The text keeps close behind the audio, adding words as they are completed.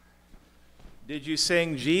Did you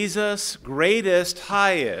sing, Jesus, greatest,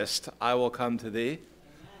 highest, I will come to thee?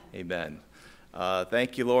 Amen.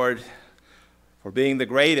 Thank you, Lord, for being the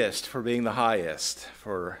greatest, for being the highest,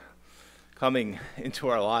 for coming into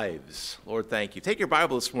our lives. Lord, thank you. Take your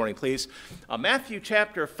Bible this morning, please. Matthew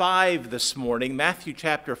chapter 5 this morning. Matthew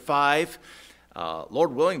chapter 5.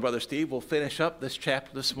 Lord willing, Brother Steve, we'll finish up this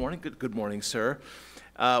chapter this morning. Good morning, sir.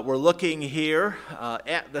 We're looking here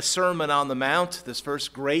at the Sermon on the Mount, this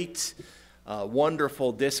first great,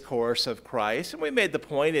 wonderful discourse of Christ. And we made the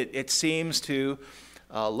point, it seems to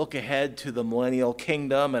look ahead to the millennial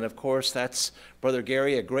kingdom. And of course, that's, Brother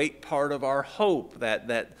Gary, a great part of our hope, that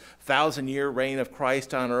 1,000-year reign of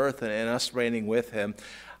Christ on earth and us reigning with him.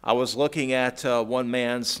 I was looking at one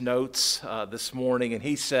man's notes this morning, and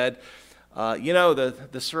he said,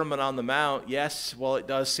 the Sermon on the Mount, yes, well, it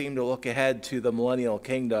does seem to look ahead to the millennial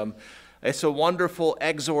kingdom. It's a wonderful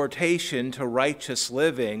exhortation to righteous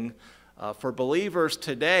living for believers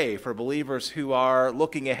today, for believers who are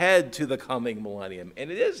looking ahead to the coming millennium.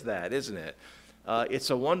 And it is that, isn't it?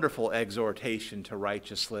 It's a wonderful exhortation to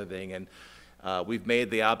righteous living. And we've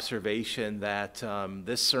made the observation that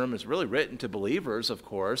this sermon is really written to believers, of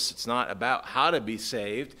course. It's not about how to be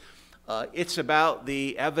saved. It's about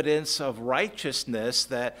the evidence of righteousness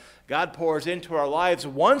that God pours into our lives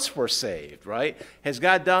once we're saved, right? Has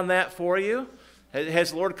God done that for you?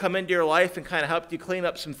 Has the Lord come into your life and kind of helped you clean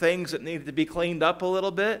up some things that needed to be cleaned up a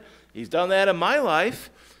little bit? He's done that in my life.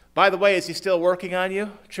 By the way, is he still working on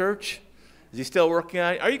you, church? Is he still working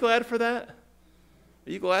on you? Are you glad for that?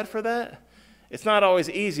 Are you glad for that? It's not always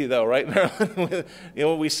easy, though, right, Marilyn?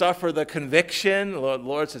 We suffer the conviction. The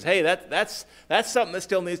Lord says, hey, that's something that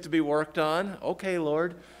still needs to be worked on. Okay,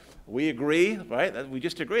 Lord, we agree, right? We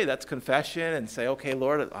just agree. That's confession and say, okay,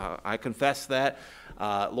 Lord, I confess that.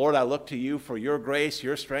 Lord, I look to you for your grace,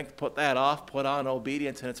 your strength. Put that off. Put on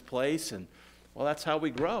obedience in its place. And, well, that's how we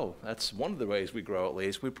grow. That's one of the ways we grow, at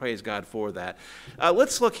least. We praise God for that.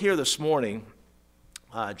 Let's look here this morning.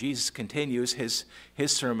 Jesus continues his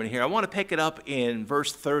sermon here. I want to pick it up in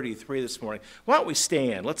verse 33 this morning. Why don't we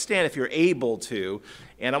stand? Let's stand if you're able to.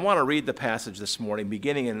 And I want to read the passage this morning,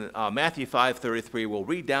 beginning in Matthew 5:33. We'll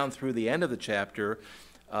read down through the end of the chapter,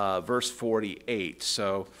 verse 48.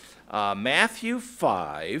 So Matthew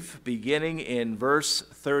 5, beginning in verse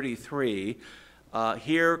 33,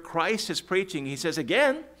 here Christ is preaching. He says,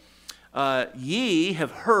 again, ye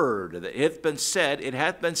have heard that it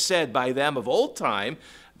hath been said by them of old time,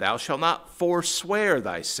 thou shalt not forswear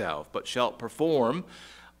thyself, but shalt perform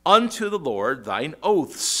unto the Lord thine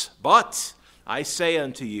oaths. But I say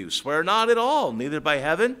unto you, swear not at all, neither by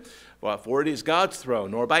heaven, for it is God's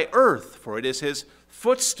throne, nor by earth, for it is his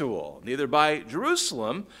footstool, neither by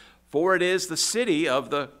Jerusalem, for it is the city of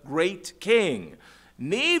the great King.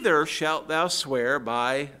 Neither shalt thou swear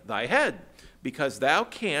by thy head, because thou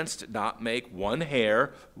canst not make one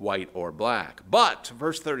hair white or black. But,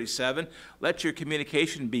 verse 37, let your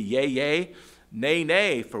communication be yea, yea, nay,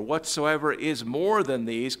 nay, for whatsoever is more than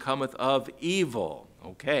these cometh of evil.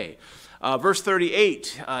 Okay. Verse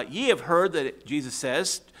 38, ye have heard that Jesus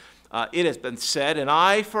says, it has been said, an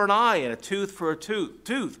eye for an eye, and a tooth for a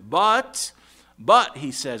tooth. But,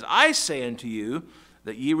 he says, I say unto you,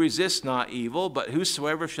 that ye resist not evil, but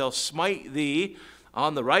whosoever shall smite thee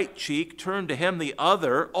on the right cheek, turn to him the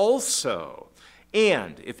other also.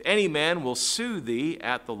 And if any man will sue thee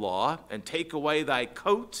at the law, and take away thy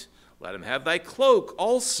coat, let him have thy cloak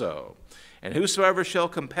also. And whosoever shall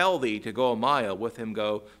compel thee to go a mile, with him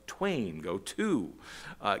go twain, go two.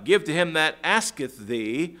 Give to him that asketh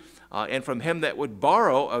thee, and from him that would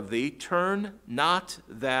borrow of thee, turn not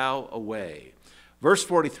thou away. Verse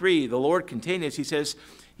 43, the Lord continues, he says,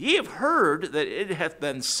 ye have heard that it hath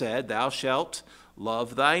been said, thou shalt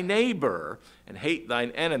love thy neighbor and hate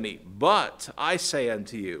thine enemy. But I say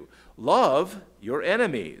unto you, love your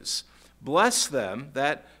enemies. Bless them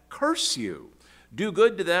that curse you. Do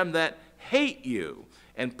good to them that hate you.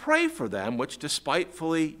 And pray for them which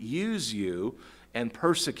despitefully use you and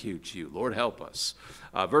persecute you. Lord, help us.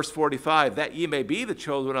 Verse 45, that ye may be the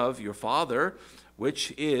children of your Father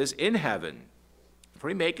which is in heaven. For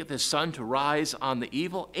he maketh his sun to rise on the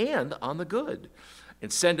evil and on the good,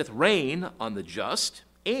 and sendeth rain on the just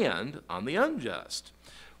and on the unjust.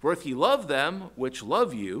 For if ye love them which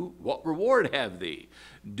love you, what reward have ye?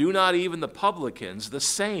 Do not even the publicans the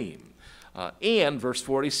same? And, verse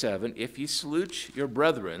 47, if ye salute your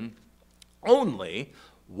brethren only,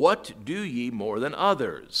 what do ye more than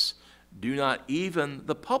others? Do not even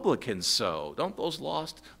the publicans so? Don't those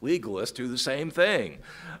lost legalists do the same thing?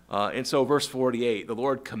 And so verse 48, the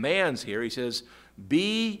Lord commands here, he says,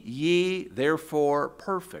 be ye therefore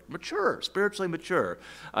perfect, mature, spiritually mature,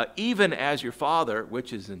 even as your Father,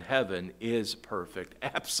 which is in heaven, is perfect,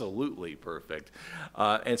 absolutely perfect.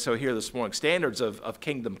 And so here this morning, standards of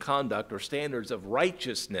kingdom conduct or standards of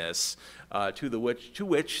righteousness to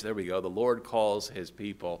which, there we go, the Lord calls his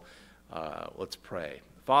people. Let's pray.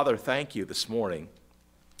 Father, thank you this morning.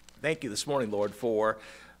 Thank you this morning, Lord, for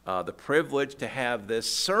the privilege to have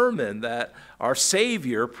this sermon that our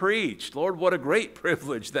Savior preached. Lord, what a great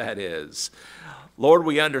privilege that is. Lord,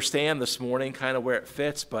 we understand this morning kind of where it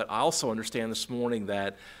fits, but I also understand this morning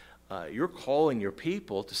that you're calling your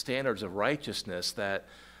people to standards of righteousness that,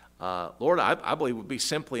 Lord, I believe would be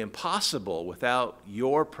simply impossible without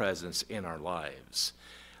your presence in our lives.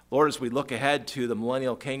 Lord, as we look ahead to the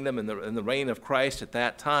millennial kingdom and the reign of Christ at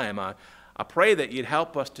that time, I pray that you'd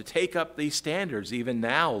help us to take up these standards even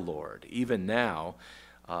now, Lord, even now,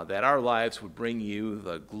 that our lives would bring you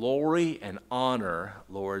the glory and honor,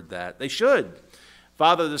 Lord, that they should.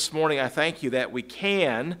 Father, this morning I thank you that we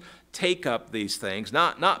can take up these things,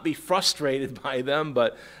 not be frustrated by them,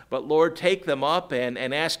 but Lord, take them up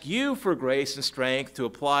and ask you for grace and strength to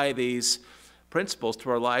apply these principles to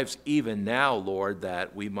our lives even now, Lord,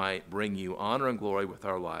 that we might bring you honor and glory with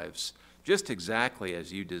our lives, just exactly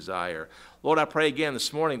as you desire. Lord, I pray again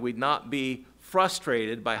this morning we'd not be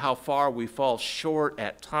frustrated by how far we fall short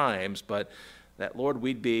at times, but that, Lord,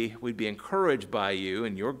 we'd be encouraged by you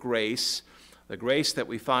and your grace, the grace that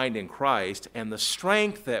we find in Christ, and the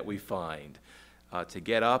strength that we find to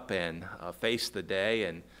get up and face the day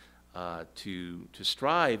and to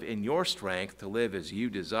strive in your strength to live as you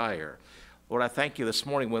desire. Lord, I thank you this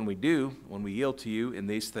morning when we yield to you in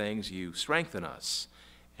these things, you strengthen us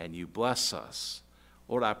and you bless us.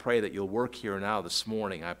 Lord, I pray that you'll work here now this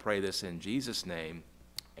morning. I pray this in Jesus' name.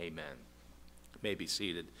 Amen. You may be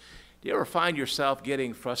seated. Do you ever find yourself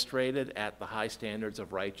getting frustrated at the high standards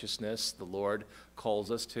of righteousness the Lord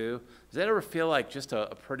calls us to? Does that ever feel like just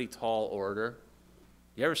a pretty tall order?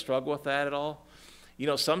 You ever struggle with that at all? You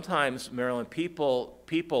know, sometimes, Marilyn, people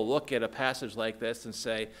look at a passage like this and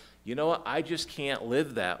say, you know what, I just can't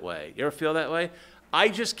live that way. You ever feel that way? I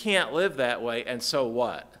just can't live that way, and so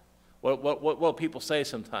what? What people say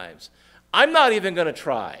sometimes? I'm not even going to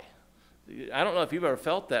try. I don't know if you've ever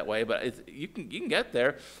felt that way, but you can get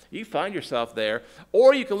there. You find yourself there.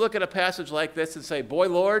 Or you can look at a passage like this and say, boy,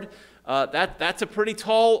 Lord, that's a pretty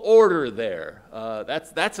tall order there.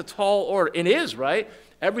 That's a tall order. It is, right?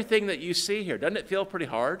 Everything that you see here. Doesn't it feel pretty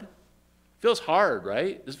hard? It feels hard,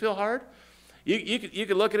 right? Does it feel hard? You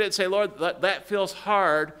could look at it and say, Lord, that feels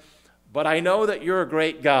hard, but I know that you're a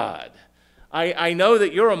great God. I know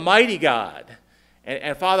that you're a mighty God.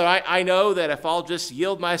 And Father, I know that if I'll just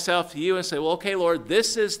yield myself to you and say, well, okay, Lord,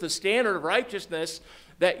 this is the standard of righteousness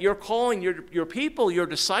that you're calling your people, your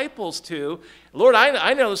disciples to. Lord,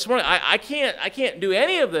 I know this morning I can't do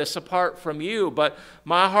any of this apart from you, but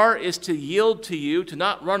my heart is to yield to you, to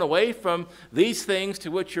not run away from these things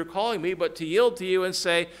to which you're calling me, but to yield to you and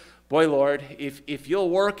say, boy, Lord, if you'll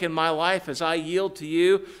work in my life as I yield to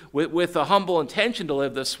you with a humble intention to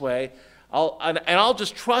live this way, I'll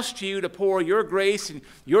just trust you to pour your grace and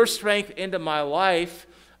your strength into my life,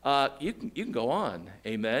 you can go on,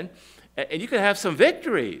 amen. And you can have some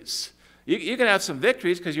victories. You can have some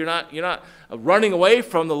victories because you're not running away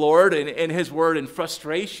from the Lord and His Word in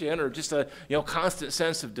frustration or just a constant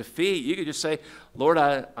sense of defeat. You can just say, Lord,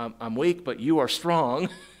 I'm weak, but you are strong.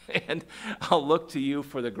 And I'll look to you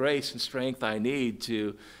for the grace and strength I need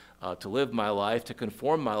to live my life, to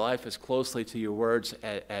conform my life as closely to your words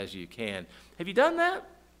as you can. Have you done that?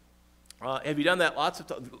 Have you done that lots of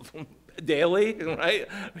times? Daily, right?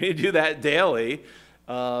 We do that daily.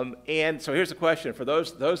 And so here's the question. For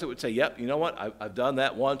those that would say, yep, you know what? I've done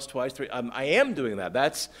that once, twice, three. I am doing that.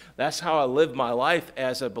 That's how I live my life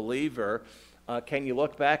as a believer. Can you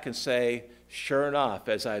look back and say, sure enough,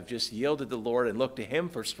 as I've just yielded to the Lord and looked to Him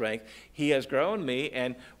for strength, He has grown me.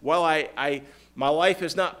 And while my life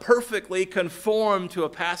is not perfectly conformed to a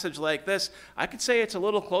passage like this, I could say it's a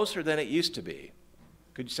little closer than it used to be.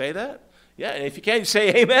 Could you say that? Yeah, and if you can,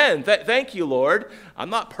 say amen. Thank you, Lord. I'm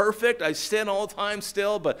not perfect. I sin all the time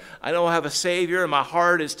still, but I know I have a Savior, and my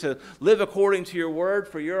heart is to live according to your word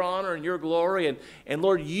for your honor and your glory. And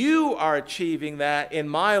Lord, you are achieving that in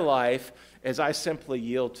my life as I simply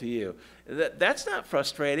yield to you. That's not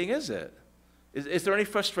frustrating, is it? Is there any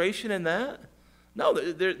frustration in that? No,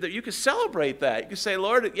 you can celebrate that. You can say,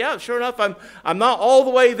 Lord, yeah, sure enough, I'm not all the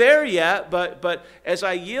way there yet, but as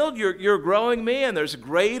I yield, you're growing me, and there's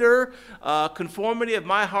greater conformity of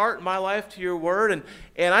my heart and my life to your word,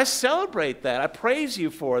 and I celebrate that. I praise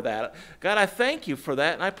you for that. God, I thank you for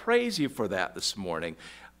that, and I praise you for that this morning.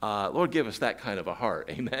 Lord, give us that kind of a heart.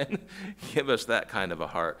 Amen. Give us that kind of a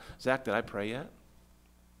heart. Zach, did I pray yet?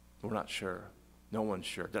 We're not sure. No one's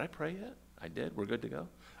sure. Did I pray yet? I did. We're good to go.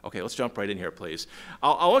 Okay, let's jump right in here, please.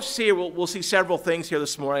 I want you to see here, we'll see several things here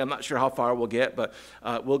this morning. I'm not sure how far we'll get, but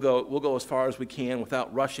we'll go as far as we can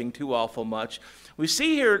without rushing too awful much. We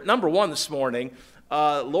see here, number one this morning,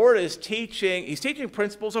 Lord is teaching, he's teaching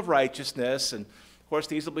principles of righteousness, and of course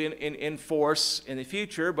these will be in force in the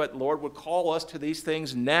future, but the Lord would call us to these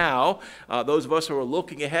things now, those of us who are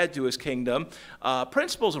looking ahead to his kingdom.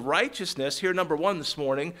 Principles of righteousness, here number one this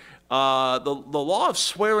morning, the law of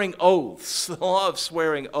swearing oaths, the law of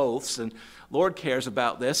swearing oaths, and Lord cares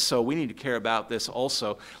about this, so we need to care about this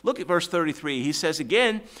also. Look at verse 33. He says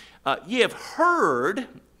again, ye have heard,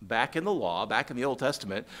 back in the law, back in the Old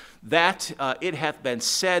Testament, that it hath been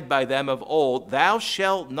said by them of old, thou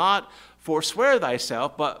shalt not forswear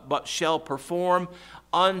thyself, but shall perform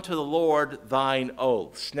unto the Lord thine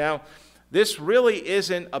oaths. Now, this really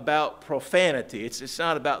isn't about profanity. It's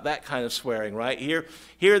not about that kind of swearing, right?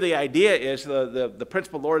 Here the idea is, the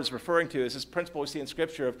principle the Lord is referring to is this principle we see in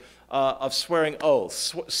Scripture of swearing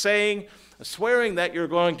oaths. Swearing that you're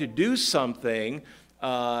going to do something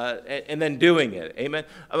and then doing it. Amen?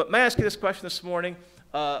 May I ask you this question this morning?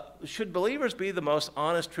 Should believers be the most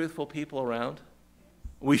honest, truthful people around?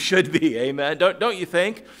 We should be, amen? Don't you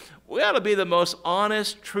think? We ought to be the most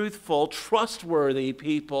honest, truthful, trustworthy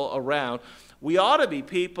people around. We ought to be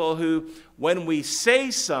people who, when we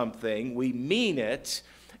say something, we mean it,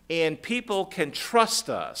 and people can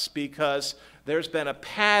trust us because there's been a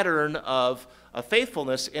pattern of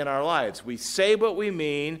faithfulness in our lives. We say what we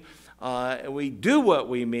mean, we do what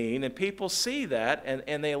we mean, and people see that,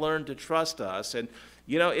 and they learn to trust us. And,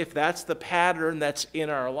 you know, if that's the pattern that's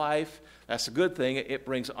in our life, that's a good thing. It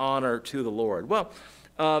brings honor to the Lord. Well,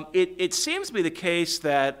 it seems to be the case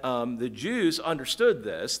that the Jews understood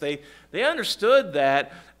this. They understood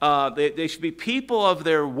that they should be people of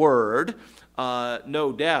their word,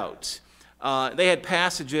 no doubt. They had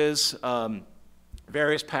passages,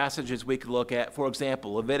 various passages we could look at. For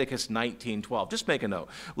example, Leviticus 19:12. Just make a note.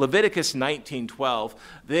 Leviticus 19:12.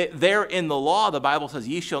 There in the law, the Bible says,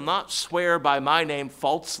 ye shall not swear by my name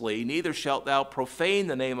falsely, neither shalt thou profane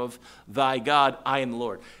the name of thy God. I am the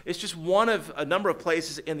Lord. It's just one of a number of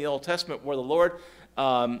places in the Old Testament where the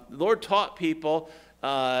Lord taught people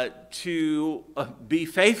to be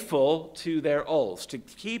faithful to their oaths, to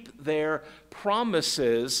keep their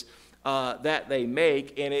promises that they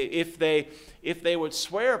make. And if they would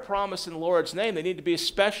swear a promise in the Lord's name, they need to be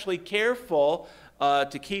especially careful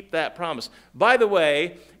to keep that promise. By the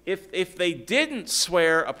way, if they didn't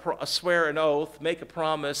swear an oath, make a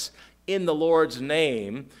promise in the Lord's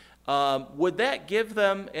name, would that give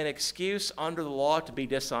them an excuse under the law to be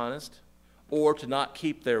dishonest or to not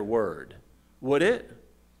keep their word? Would it?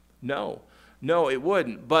 No, it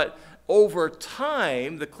wouldn't. But over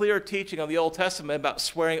time, the clear teaching of the Old Testament about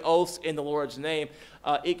swearing oaths in the Lord's name,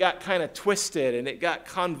 it got kind of twisted, and it got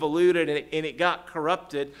convoluted, and it got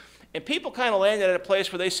corrupted. And people kind of landed at a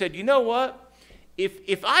place where they said, you know what?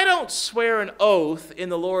 If I don't swear an oath in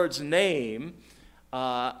the Lord's name,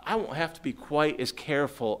 I won't have to be quite as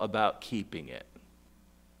careful about keeping it.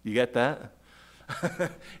 You get that? I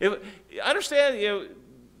understand, you know,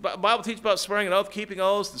 the Bible teaches about swearing an oath, keeping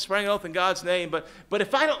oaths, and swearing an oath in God's name. But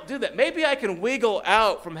if I don't do that, maybe I can wiggle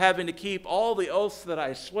out from having to keep all the oaths that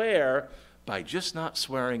I swear by just not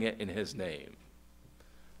swearing it in his name.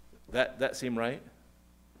 That seem right?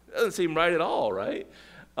 It doesn't seem right at all, right?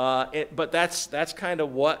 But that's kind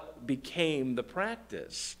of what became the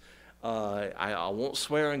practice. I won't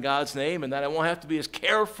swear in God's name, and then I won't have to be as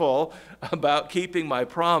careful about keeping my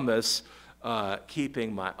promise,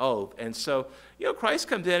 keeping my oath. And so, you know, Christ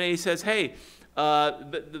comes in and he says, hey,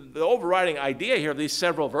 the overriding idea here of these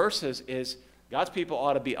several verses is God's people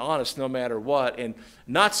ought to be honest no matter what. And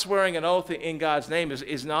not swearing an oath in God's name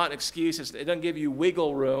is not an excuse. It doesn't give you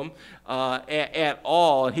wiggle room at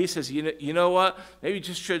all. And he says, you know what? Maybe you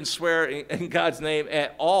just shouldn't swear in God's name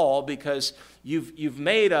at all because you've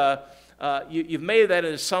made that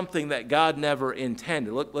into something that God never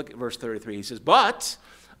intended. Look at verse 33. He says, but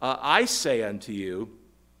I say unto you,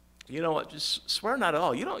 You know what? Just swear not at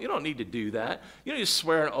all. You don't need to do that. You don't just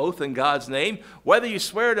swear an oath in God's name. Whether you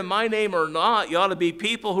swear it in my name or not, you ought to be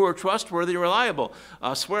people who are trustworthy and reliable.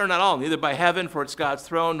 Swear not at all, neither by heaven, for it's God's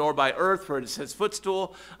throne, nor by earth, for it's his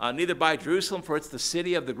footstool, neither by Jerusalem, for it's the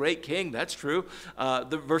city of the great king. That's true.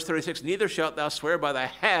 Verse 36, neither shalt thou swear by thy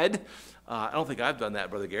head. I don't think I've done that,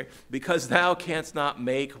 Brother Gary, because thou canst not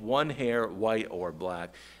make one hair white or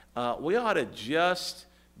black. We ought to just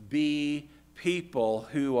be people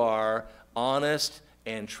who are honest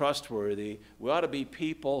and trustworthy. We ought to be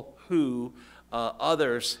people who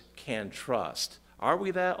others can trust. Are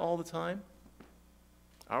we that all the time?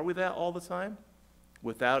 Are we that all the time?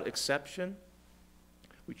 Without exception?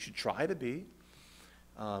 We should try to be.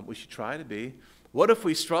 We should try to be. What if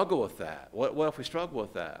we struggle with that? What if we struggle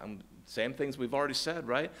with that? Same things we've already said,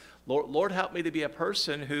 right? Lord, help me to be a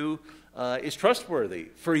person who is trustworthy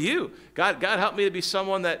for you. God, help me to be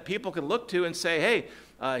someone that people can look to and say,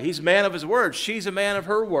 hey, he's a man of his word. She's a man of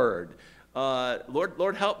her word.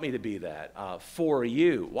 Lord, help me to be that for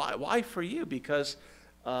you. Why for you? Because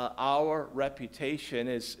our reputation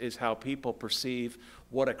is how people perceive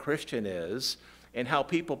what a Christian is. And how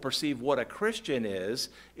people perceive what a Christian is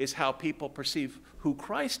how people perceive who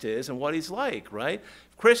Christ is and what he's like, right?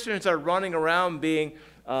 If Christians are running around being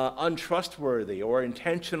untrustworthy or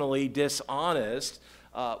intentionally dishonest,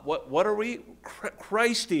 what are we?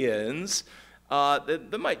 Christians.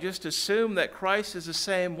 They might just assume that Christ is the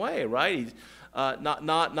same way, right? He's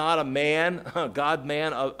not a man,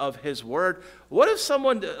 God-man of his word. What if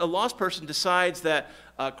a lost person decides that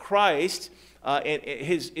Christ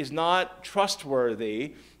is not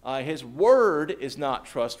trustworthy, his word is not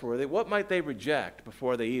trustworthy? What might they reject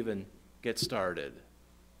before they even get started?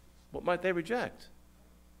 What might they reject?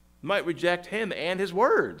 They might reject him and his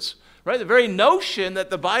words, right? The very notion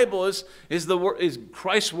that the Bible is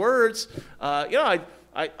Christ's words. I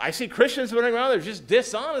see Christians running around, they're just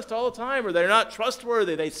dishonest all the time, or they're not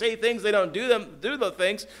trustworthy. They say things, they don't do the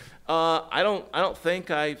things. I don't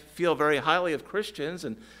think I feel very highly of Christians,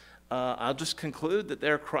 and I'll just conclude that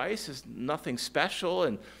their Christ is nothing special,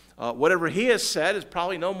 and whatever he has said is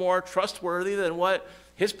probably no more trustworthy than what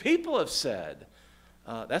his people have said.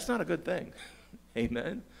 That's not a good thing.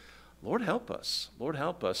 Amen. Lord help us. Lord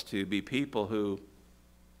help us to be people who,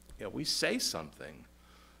 we say something,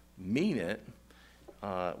 mean it,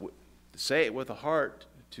 say it with a heart,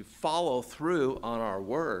 to follow through on our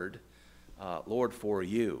word. Lord, for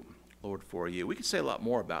you. Lord, for you. We could say a lot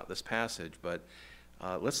more about this passage, but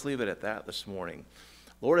let's leave it at that this morning.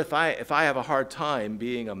 Lord, if I have a hard time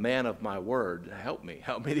being a man of my word, help me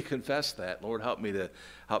to confess that. Lord, help me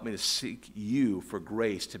to seek you for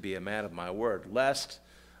grace to be a man of my word, lest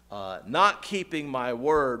not keeping my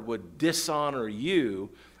word would dishonor you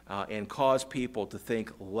and cause people to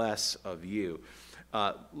think less of you.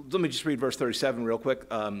 Let me just read verse 37 real quick.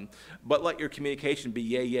 But let your communication be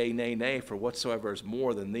yea, yea, nay, nay, for whatsoever is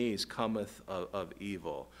more than these cometh of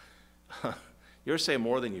evil. You ever say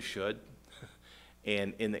more than you should?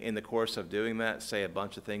 And in the course of doing that, say a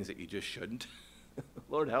bunch of things that you just shouldn't?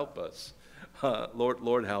 Lord, help us.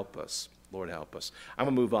 Lord, help us. Lord, help us. I'm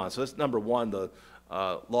going to move on. So that's number one, the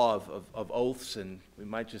law of oaths, and we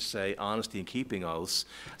might just say honesty in keeping oaths.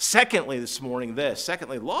 Secondly, this morning,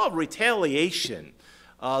 law of retaliation.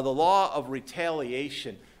 The law of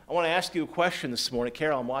retaliation. I want to ask you a question this morning.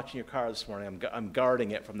 Carol, I'm watching your car this morning. I'm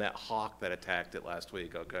guarding it from that hawk that attacked it last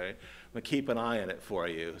week, okay? I'm going to keep an eye on it for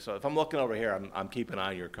you. So if I'm looking over here, I'm keeping an eye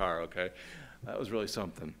on your car, okay? That was really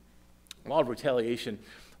something. Law of retaliation.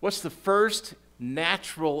 What's the first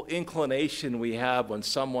natural inclination we have when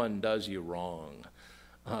someone does you wrong?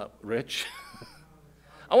 Rich?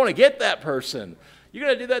 I want to get that person. You're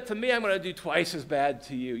going to do that to me, I'm going to do twice as bad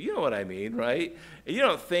to you. You know what I mean, right? You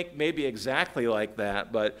don't think maybe exactly like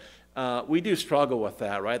that, but we do struggle with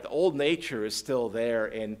that, right? The old nature is still there,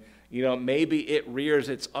 and maybe it rears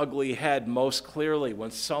its ugly head most clearly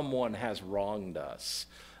when someone has wronged us.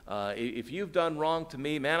 If you've done wrong to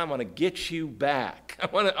me, man, I'm going to get you back. I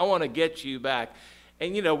want to get you back.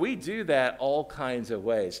 And, we do that all kinds of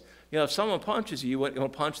ways. If someone punches you, you want to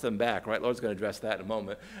punch them back, right? Lord's going to address that in a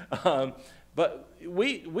moment. But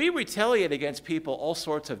we retaliate against people all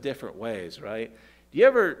sorts of different ways, right? Do you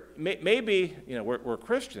ever, maybe, we're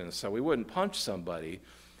Christians, so we wouldn't punch somebody,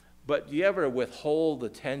 but do you ever withhold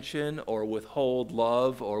attention or withhold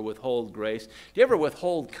love or withhold grace? Do you ever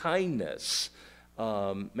withhold kindness?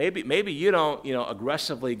 Maybe you don't,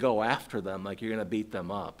 aggressively go after them like you're going to beat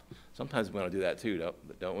them up. Sometimes we want to do that too,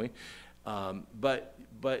 don't we? But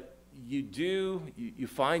you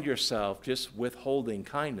find yourself just withholding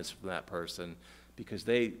kindness from that person because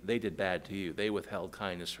they did bad to you. They withheld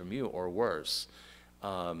kindness from you, or worse.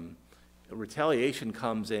 Retaliation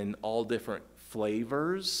comes in all different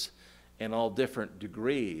flavors and all different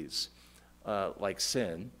degrees, like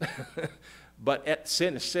sin. But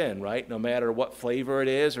sin is sin, right? No matter what flavor it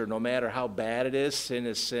is or no matter how bad it is, sin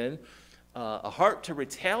is sin. A heart to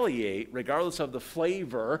retaliate, regardless of the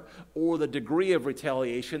flavor or the degree of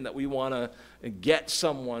retaliation that we want to get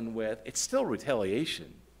someone with, it's still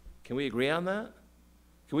retaliation. Can we agree on that?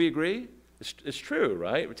 Can we agree? It's true,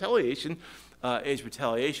 right? Retaliation is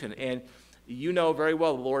retaliation. And you know very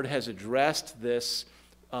well the Lord has addressed this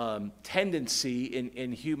tendency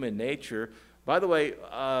in human nature. By the way,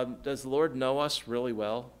 does the Lord know us really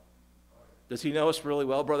well? Does he know us really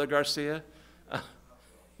well, Brother Garcia?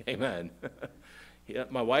 Amen.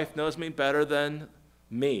 My wife knows me better than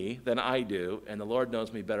I do, and the Lord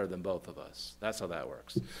knows me better than both of us. That's how that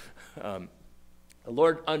works. The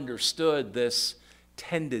Lord understood this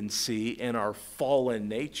tendency in our fallen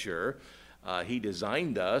nature. He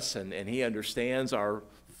designed us, and he understands our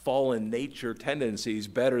fallen nature tendencies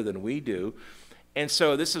better than we do. And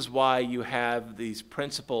so this is why you have these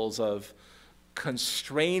principles of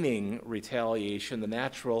constraining retaliation, the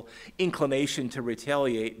natural inclination to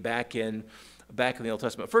retaliate back in the Old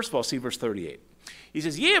Testament. First of all, see verse 38. He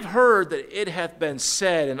says, "Ye have heard that it hath been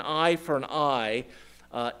said, an eye for an eye,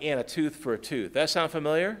 and a tooth for a tooth." That sound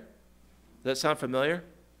familiar? Does that sound familiar?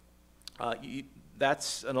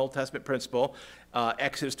 That's an Old Testament principle.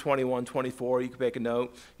 Exodus 21:24, you can make a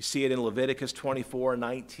note. You see it in Leviticus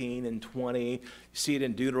 24:19 and 20. You see it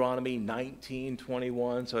in Deuteronomy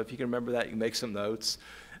 19:21. So if you can remember that, you can make some notes.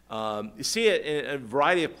 You see it in a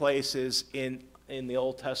variety of places in the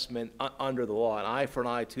Old Testament under the law, an eye for an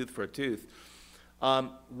eye, tooth for a tooth.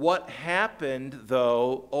 What happened,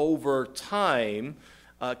 though, over time,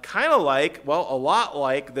 kind of like, well, a lot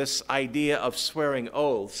like this idea of swearing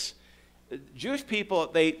oaths, Jewish people,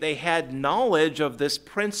 they had knowledge of this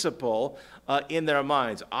principle in their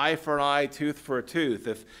minds. Eye for an eye, tooth for a tooth.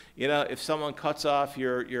 If someone cuts off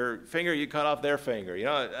your finger, you cut off their finger.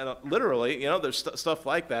 Literally, there's stuff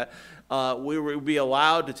like that. We would be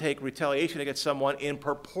allowed to take retaliation against someone in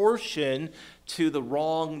proportion to the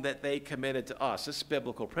wrong that they committed to us. This is a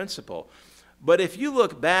biblical principle. But if you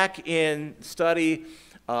look back and study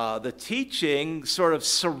the teaching sort of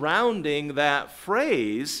surrounding that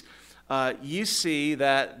phrase, you see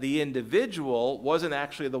that the individual wasn't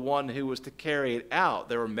actually the one who was to carry it out.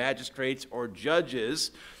 There were magistrates or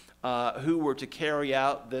judges who were to carry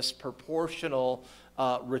out this proportional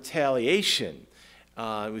retaliation.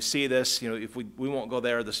 We see this, if we won't go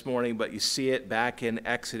there this morning, but you see it back in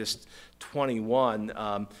Exodus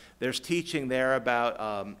 21. There's teaching there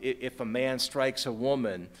about if a man strikes a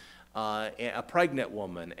woman, a pregnant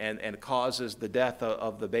woman, and causes the death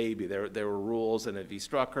of the baby. There were rules, and if he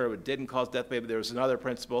struck her, it didn't cause death of the baby. There was another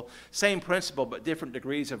principle, same principle, but different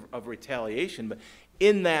degrees of retaliation. But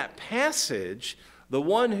in that passage, the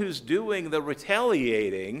one who's doing the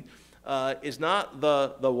retaliating is not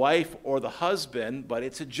the wife or the husband, but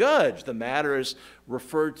it's a judge. The matter is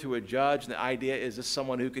referred to a judge, and the idea is this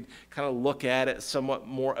someone who could kind of look at it somewhat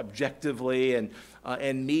more objectively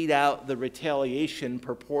and mete out the retaliation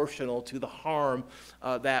proportional to the harm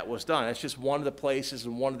that was done. That's just one of the places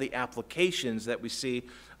and one of the applications that we see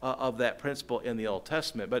of that principle in the Old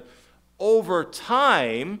Testament. But over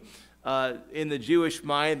time, in the Jewish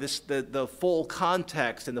mind, the full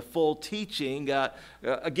context and the full teaching got,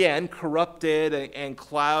 again, corrupted and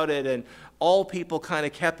clouded, and all people kind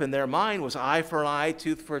of kept in their mind was eye for an eye,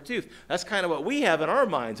 tooth for a tooth. That's kind of what we have in our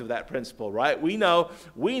minds of that principle, right? We know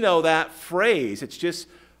that phrase. It's just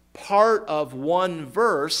part of one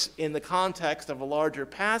verse in the context of a larger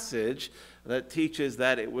passage that teaches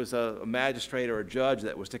that it was a magistrate or a judge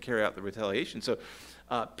that was to carry out the retaliation. So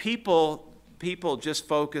people just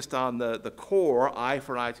focused on the core, eye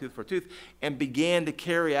for an eye, tooth for a tooth, and began to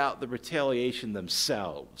carry out the retaliation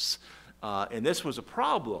themselves. And this was a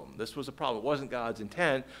problem. It wasn't God's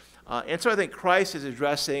intent. And so I think Christ is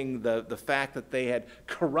addressing the fact that they had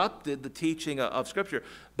corrupted the teaching of Scripture.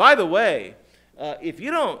 By the way, if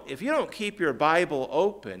you don't keep your Bible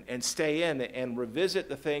open and stay in and revisit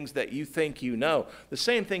the things that you think you know, the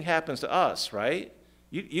same thing happens to us, right?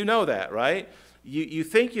 You know that, right? You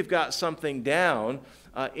think you've got something down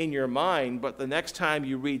in your mind, but the next time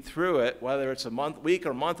you read through it, whether it's week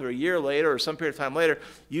or month or a year later or some period of time later,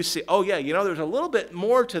 you see, oh yeah, there's a little bit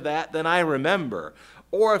more to that than I remember.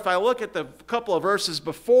 Or if I look at the couple of verses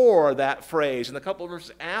before that phrase and the couple of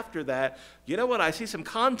verses after that, you know what? I see some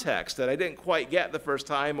context that I didn't quite get the first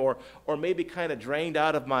time, or maybe kind of drained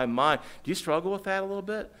out of my mind. Do you struggle with that a little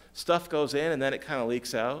bit? Stuff goes in and then it kind of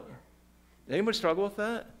leaks out. Anybody struggle with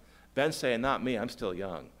that? Ben's saying, not me, I'm still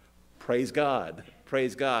young. Praise God.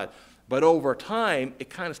 praise God. But over time, it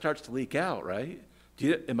kind of starts to leak out, right?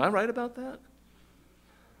 Am I right about that?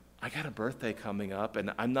 I got a birthday coming up, and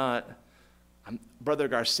Brother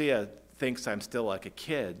Garcia thinks I'm still like a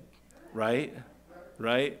kid, right?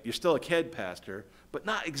 Right? You're still a kid, Pastor, but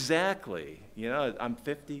not exactly. You know, I'm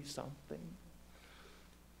 50-something.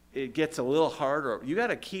 It gets a little harder. You got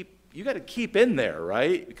to keep in there,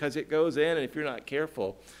 right? Because it goes in, and if you're not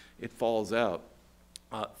careful, it falls out.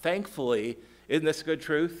 Thankfully, isn't this a good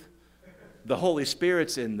truth? The Holy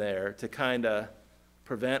Spirit's in there to kind of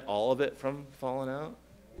prevent all of it from falling out.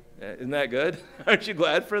 Isn't that good? Aren't you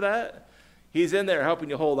glad for that? He's in there helping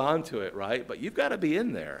you hold on to it, right? But you've got to be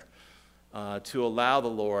in there to allow the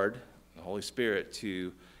Lord, the Holy Spirit,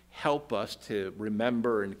 to help us to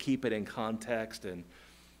remember and keep it in context. And,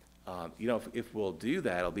 if we'll do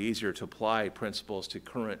that, it'll be easier to apply principles to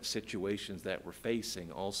current situations that we're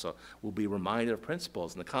facing also. We'll be reminded of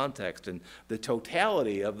principles in the context and the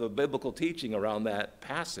totality of the biblical teaching around that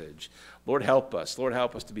passage. Lord, help us. Lord,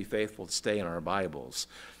 help us to be faithful to stay in our Bibles.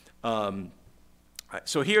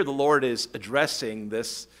 So here the Lord is addressing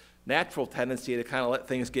this natural tendency to kind of let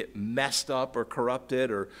things get messed up or corrupted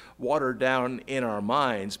or watered down in our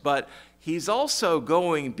minds. But he's also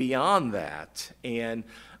going beyond that and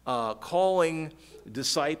calling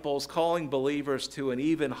disciples, calling believers to an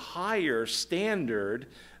even higher standard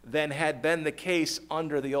than had been the case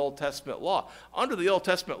under the Old Testament law. Under the Old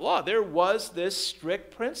Testament law, there was this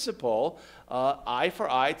strict principle, eye for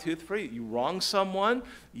eye, tooth for tooth. You wrong someone,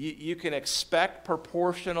 you can expect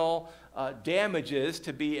proportional damages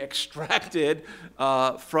to be extracted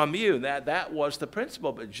from you. That was the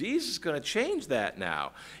principle, but Jesus is going to change that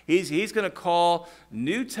now. He's going to call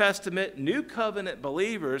New Testament, New Covenant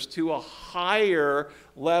believers to a higher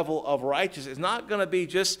level of righteousness. It's not going to be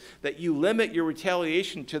just that you limit your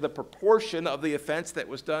retaliation to the proportion of the offense that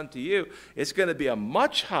was done to you. It's going to be a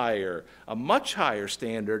much higher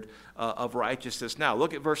standard of righteousness. Now,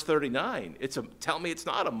 look at verse 39. Tell me it's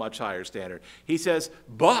not a much higher standard. He says,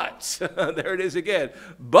 but, there it is again,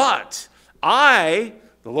 but I,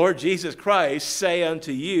 the Lord Jesus Christ, say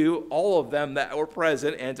unto you, all of them that were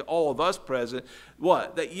present, and to all of us present,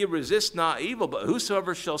 what? That ye resist not evil, but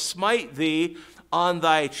whosoever shall smite thee on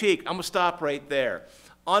thy cheek. I'm going to stop right there.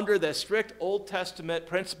 Under the strict Old Testament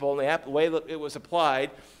principle, and the way that it was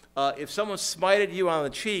applied, if someone smited you on the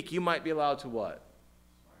cheek, you might be allowed to what?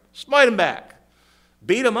 Smite them back.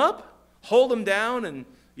 Beat them up? Hold them down and,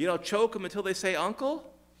 choke them until they say uncle?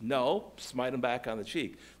 No, smite them back on the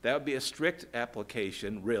cheek. That would be a strict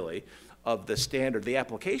application, really, of the standard, the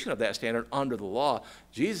application of that standard under the law.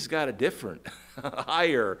 Jesus got a different,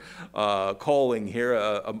 higher calling here,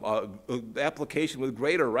 application with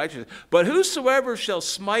greater righteousness. But whosoever shall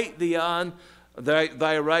smite thee on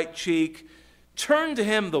thy right cheek, turn to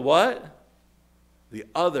him the what? The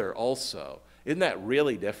other also. Isn't that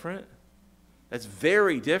really different? That's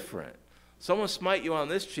very different. Someone smite you on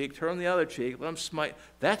this cheek, turn the other cheek, let them smite.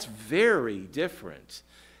 That's very different.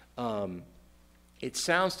 It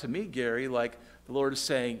sounds to me, Gary, like the Lord is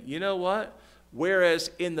saying, you know what? Whereas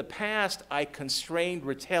in the past I constrained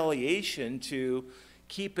retaliation to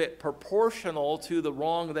keep it proportional to the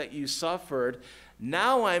wrong that you suffered,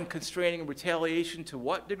 now I'm constraining retaliation to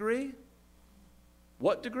what degree?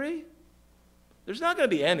 What degree? There's not going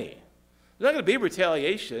to be any. There's not going to be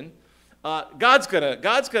retaliation. God's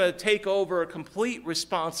gonna take over complete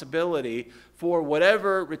responsibility for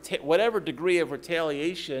whatever degree of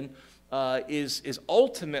retaliation is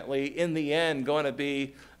ultimately in the end going to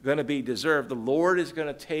be deserved. The Lord is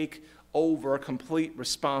going to take over complete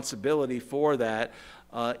responsibility for that,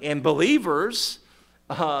 and believers,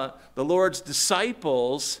 the Lord's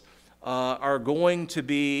disciples, are going to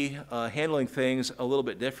be handling things a little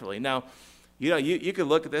bit differently. Now, you could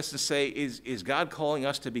look at this and say, is God calling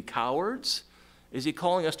us to be cowards? Is he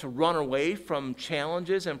calling us to run away from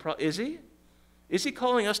challenges? Is he? Is he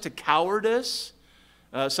calling us to cowardice?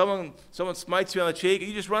 Someone smites you on the cheek, and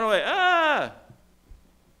you just run away. Ah!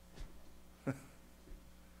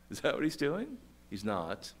 Is that what he's doing? He's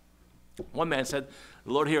not. One man said,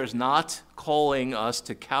 the Lord here is not calling us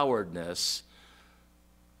to cowardice,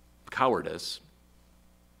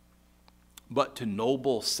 but to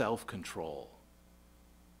noble self-control.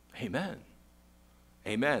 Amen.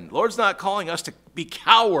 Amen. The Lord's not calling us to be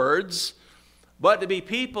cowards, but to be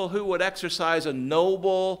people who would exercise a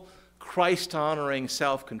noble, Christ-honoring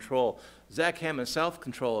self-control. Zach Hammond,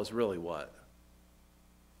 self-control is really what?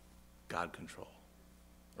 God control,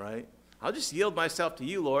 right? I'll just yield myself to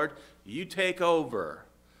you, Lord. You take over.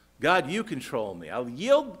 God, you control me. I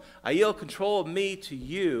yield control of me to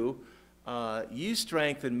you. You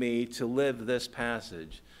strengthen me to live this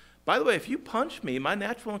passage. By the way, if you punch me, my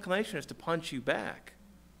natural inclination is to punch you back.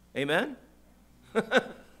 Amen?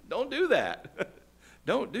 Don't do that.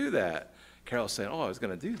 Don't do that. Carol's saying, oh, I was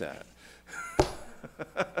going to do that.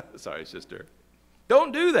 Sorry, sister.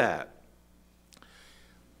 Don't do that.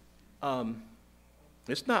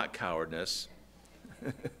 It's not cowardice.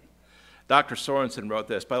 Dr. Sorensen wrote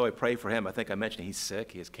this. By the way, pray for him. I think I mentioned he's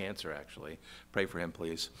sick. He has cancer, actually. Pray for him,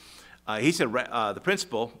 please. He said the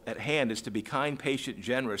principle at hand is to be kind, patient,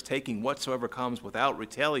 generous, taking whatsoever comes without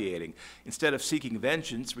retaliating. Instead of seeking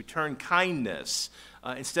vengeance, return kindness.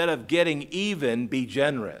 Instead of getting even, be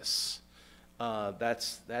generous.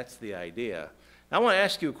 That's the idea. Now, I want to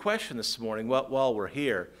ask you a question this morning while we're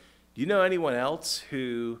here. Do you know anyone else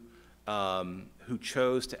who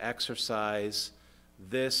chose to exercise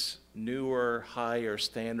this newer, higher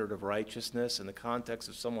standard of righteousness in the context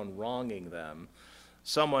of someone wronging them?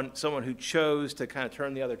 Someone who chose to kind of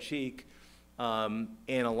turn the other cheek and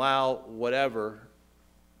allow whatever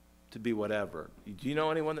to be whatever. Do you know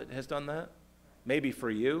anyone that has done that? Maybe for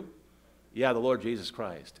you? Yeah, the Lord Jesus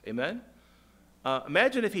Christ. Amen?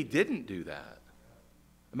 Imagine if he didn't do that.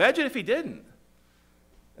 Imagine if he didn't.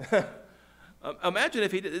 Imagine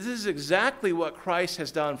if he did. This is exactly what Christ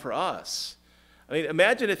has done for us. I mean,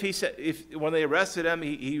 imagine if he said, if when they arrested him,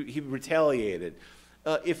 he retaliated.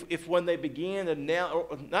 If when they began to nail,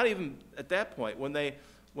 or not even at that point, when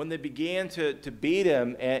they began to beat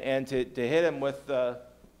him and to hit him with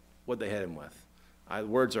what they hit him with,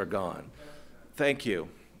 words are gone. Thank you.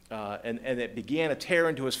 And it began to tear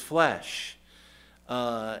into his flesh,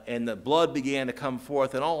 and the blood began to come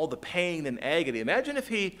forth, and all the pain and agony. Imagine if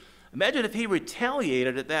he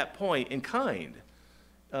retaliated at that point in kind.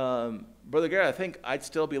 Brother Gary, I think I'd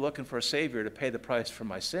still be looking for a Savior to pay the price for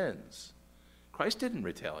my sins. Christ didn't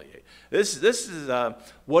retaliate. This is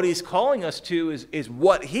what he's calling us to is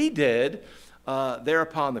what he did there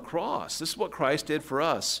upon the cross. This is what Christ did for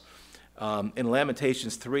us. In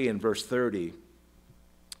Lamentations 3 and verse 30,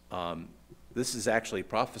 this is actually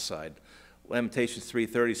prophesied. Lamentations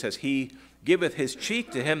 3:30 says, he giveth his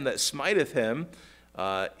cheek to him that smiteth him.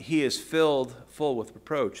 He is filled full with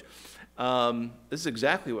reproach. This is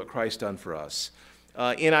exactly what Christ done for us.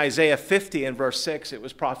 In Isaiah 50 and verse 6, it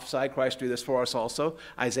was prophesied, Christ do this for us also.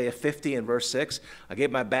 Isaiah 50 and verse 6, I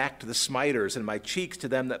gave my back to the smiters and my cheeks to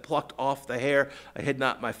them that plucked off the hair. I hid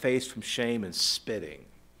not my face from shame and spitting.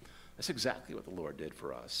 That's exactly what the Lord did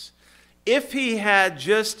for us. If he had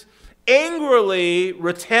just angrily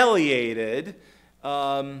retaliated,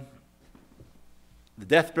 the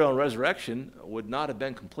death, burial, and resurrection would not have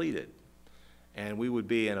been completed. And we would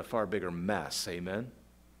be in a far bigger mess. Amen?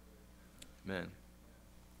 Amen.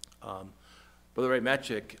 Brother Ray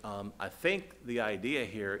Metchik, I think the idea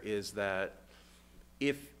here is that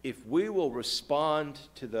if we will respond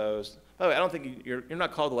to those, by the way, I don't think you're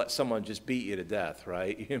not called to let someone just beat you to death,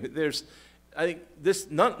 right? I think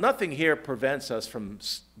nothing here prevents us from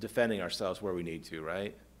defending ourselves where we need to,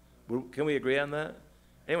 right? Can we agree on that?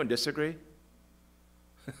 Anyone disagree?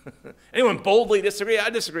 Anyone boldly disagree?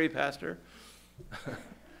 I disagree, Pastor.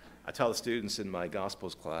 I tell the students in my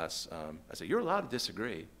Gospels class, I say, you're allowed to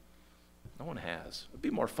disagree. No one has. It would be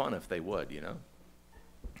more fun if they would, you know.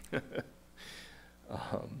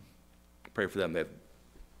 Pray for them. They have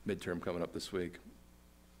midterm coming up this week.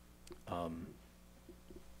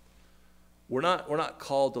 We're not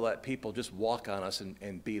called to let people just walk on us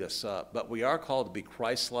and beat us up, but we are called to be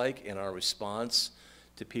Christ-like in our response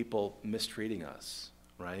to people mistreating us,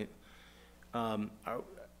 right?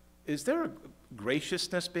 Is there a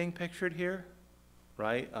graciousness being pictured here?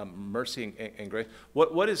 Right? Mercy and grace.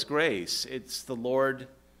 What is grace? It's the Lord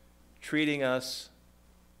treating us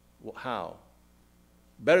how?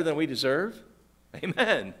 Better than we deserve?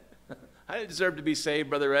 Amen. I didn't deserve to be saved,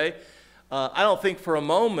 Brother Ray. I don't think for a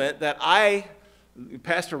moment that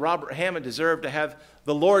Pastor Robert Hammond, deserved to have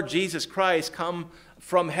the Lord Jesus Christ come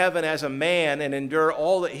from heaven as a man and endure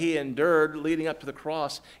all that he endured leading up to the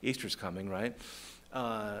cross. Easter's coming, right?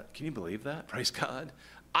 Can you believe that? Praise God.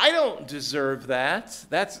 I don't deserve that.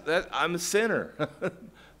 I'm a sinner,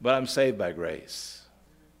 but I'm saved by grace.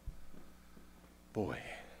 Boy,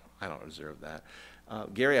 I don't deserve that.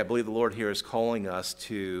 Gary, I believe the Lord here is calling us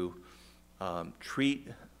to treat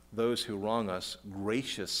those who wrong us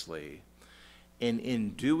graciously, and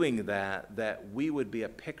in doing that we would be a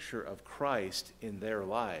picture of Christ in their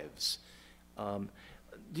lives.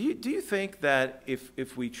 Do you think that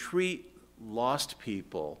if we treat lost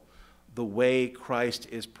people the way Christ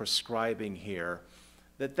is prescribing here,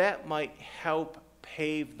 that might help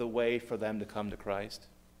pave the way for them to come to Christ?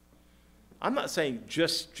 I'm not saying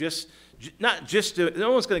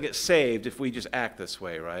no one's going to get saved if we just act this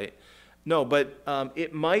way, right? No, but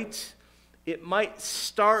it might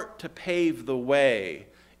start to pave the way.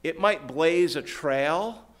 It might blaze a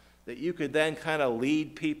trail that you could then kind of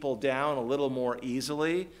lead people down a little more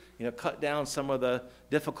easily, cut down some of the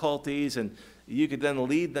difficulties, and you could then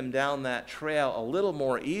lead them down that trail a little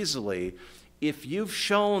more easily if you've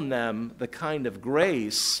shown them the kind of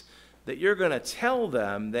grace that you're going to tell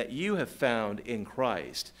them that you have found in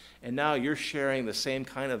Christ. And now you're sharing the same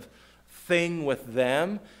kind of thing with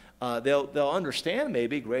them. They'll understand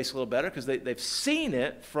maybe grace a little better because they've seen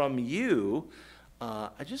it from you.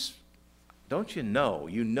 Don't you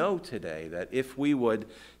know today that if we would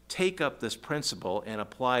take up this principle and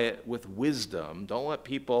apply it with wisdom, don't let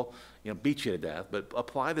people beat you to death, but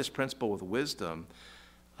apply this principle with wisdom,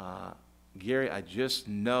 Gary, I just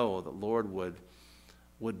know the Lord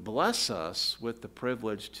would bless us with the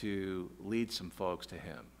privilege to lead some folks to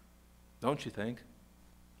him. Don't you think?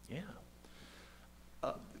 Yeah.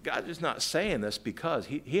 God is not saying this because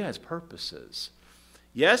he has purposes.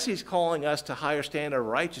 Yes, he's calling us to higher standard of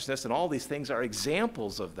righteousness, and all these things are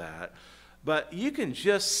examples of that. But you can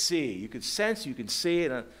just see, you can sense, you can see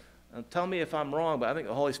it. And tell me if I'm wrong, but I think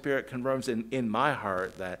the Holy Spirit confirms in my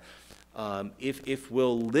heart that if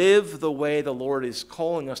we'll live the way the Lord is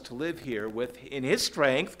calling us to live here in his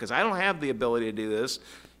strength, because I don't have the ability to do this.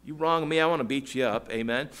 You wrong me, I want to beat you up,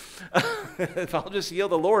 amen? If I'll just yield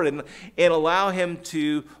to the Lord and allow him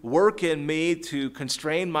to work in me to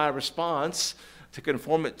constrain my response, to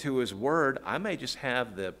conform it to his word, I may just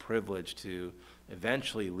have the privilege to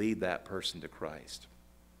eventually lead that person to Christ.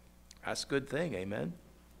 That's a good thing, amen?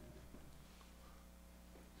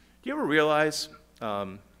 Do you ever realize,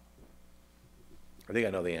 I think I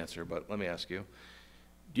know the answer, but let me ask you,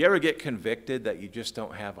 do you ever get convicted that you just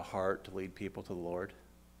don't have a heart to lead people to the Lord?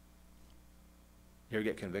 You ever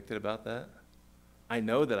get convicted about that? I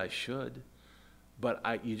know that I should, but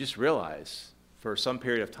you just realize for some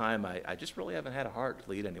period of time, I just really haven't had a heart to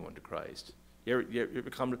lead anyone to Christ. You ever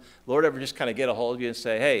come to, Lord ever just kind of get a hold of you and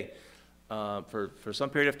say, hey, for some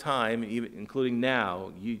period of time, even including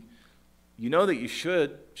now, you know that you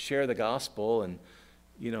should share the gospel and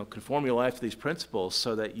conform your life to these principles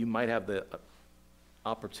so that you might have the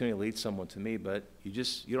opportunity to lead someone to me, but you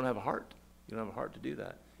don't have a heart. You don't have a heart to do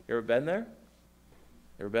that. You ever been there?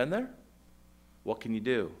 Ever been there? What can you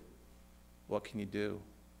do? What can you do?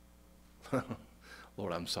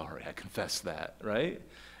 Lord, I'm sorry. I confess that, right?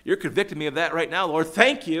 You're convicting me of that right now, Lord.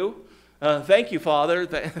 Thank you. Thank you, Father.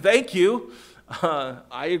 Thank you.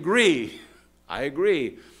 I agree.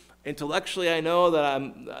 Intellectually, I know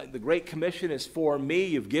that the Great Commission is for me.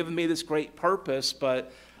 You've given me this great purpose,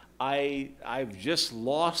 but I've just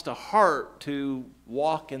lost a heart to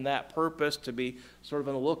walk in that purpose, to be sort of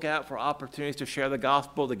on the lookout for opportunities to share the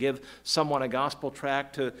gospel, to give someone a gospel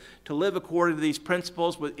tract, to live according to these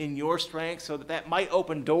principles in your strength so that might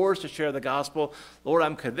open doors to share the gospel. Lord,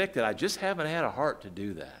 I'm convicted. I just haven't had a heart to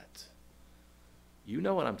do that. You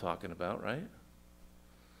know what I'm talking about, right?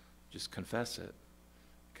 Just confess it.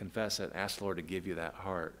 Confess it. Ask the Lord to give you that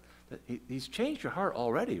heart. He's changed your heart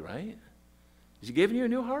already, right? Is he giving you a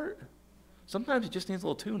new heart? Sometimes it just needs a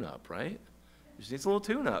little tune-up, right? It just needs a little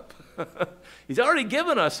tune-up. He's already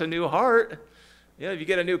given us a new heart. If you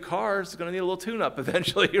get a new car, it's going to need a little tune-up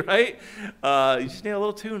eventually, right? You just need a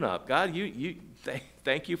little tune-up. God,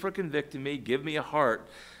 thank you for convicting me. Give me a heart.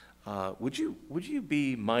 Would you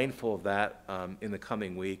be mindful of that in the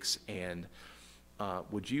coming weeks? And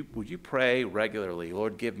would you pray regularly,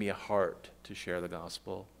 Lord, give me a heart to share the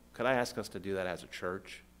gospel? Could I ask us to do that as a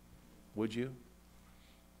church? Would you?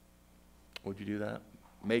 Would you do that?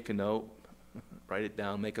 Make a note, write it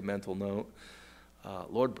down, make a mental note.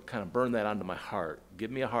 Lord, kind of burn that onto my heart. Give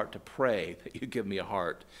me a heart to pray that you give me a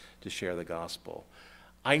heart to share the gospel.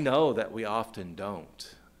 I know that we often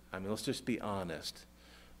don't. I mean, let's just be honest.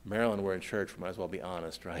 Maryland, we're in church, we might as well be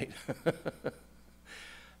honest, right?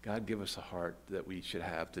 God, give us a heart that we should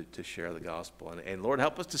have to share the gospel. And Lord,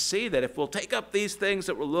 help us to see that if we'll take up these things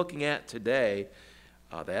that we're looking at today,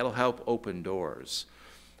 that'll help open doors.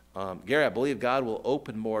 Gary, I believe God will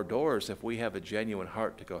open more doors if we have a genuine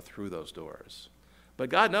heart to go through those doors. But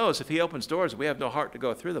God knows if he opens doors, if we have no heart to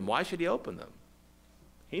go through them, why should he open them?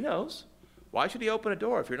 He knows. Why should he open a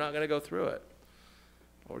door if you're not going to go through it?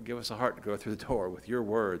 Lord, give us a heart to go through the door with your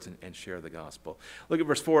words and share the gospel. Look at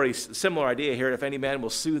verse 40, similar idea here. If any man will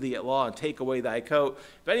sue thee at law and take away thy coat,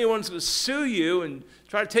 if anyone's going to sue you and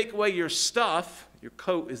try to take away your stuff, your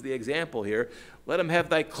coat is the example here, let him have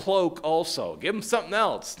thy cloak also. Give him something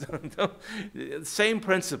else. Same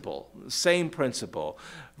principle.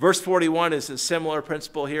 Verse 41 is a similar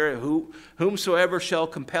principle here. Whomsoever shall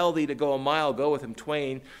compel thee to go a mile, go with him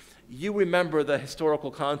twain. you remember the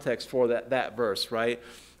historical context for that verse, right?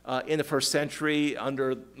 In the first century,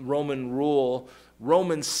 under Roman rule,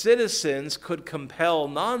 Roman citizens could compel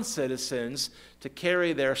non-citizens to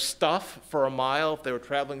carry their stuff for a mile if they were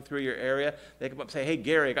traveling through your area. They could come up and say, hey,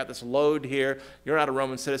 Gary, I got this load here. You're not a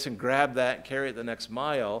Roman citizen. Grab that and carry it the next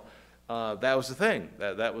mile. That was the thing.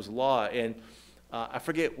 That was law. And I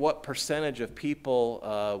forget what percentage of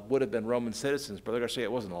people would have been Roman citizens. Brother Garcia,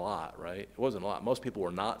 it wasn't a lot, right? It wasn't a lot. Most people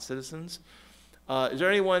were not citizens. Is there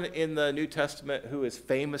anyone in the New Testament who is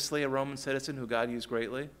famously a Roman citizen who God used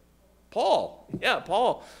greatly? Paul. Yeah,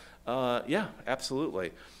 Paul. Yeah,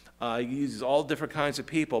 absolutely. He uses all different kinds of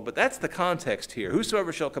people, but that's the context here.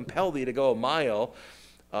 Whosoever shall compel thee to go a mile,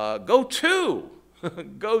 go two.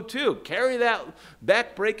 Go two. Carry that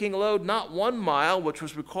back-breaking load, not 1 mile, which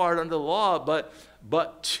was required under the law,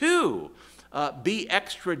 but 2. Be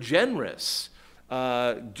extra generous.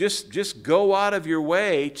 Just go out of your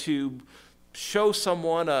way to show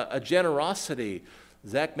someone a generosity.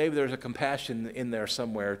 Zach, maybe there's a compassion in there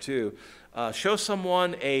somewhere too. Show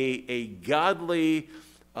someone a godly,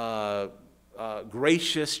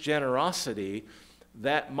 gracious generosity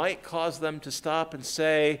that might cause them to stop and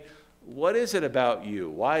say, what is it about you?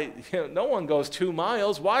 Why, no one goes 2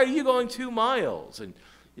 miles. Why are you going 2 miles? And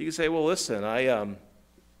you can say, well, listen,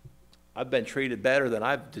 I've been treated better than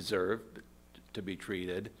I've deserved to be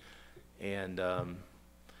treated. And I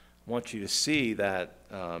want you to see that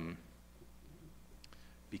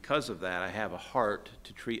because of that, I have a heart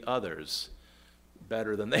to treat others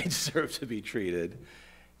better than they deserve to be treated.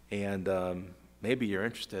 And maybe you're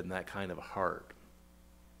interested in that kind of a heart.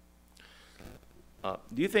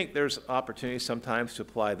 Do you think there's opportunities sometimes to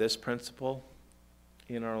apply this principle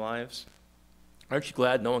in our lives? Aren't you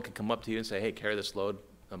glad no one can come up to you and say, hey, carry this load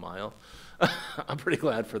a mile? I'm pretty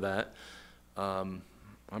glad for that. I'm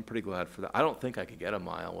pretty glad for that. I don't think I could get a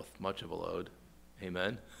mile with much of a load.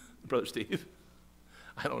 Amen? Brother Steve?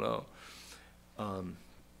 I don't know.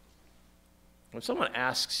 When someone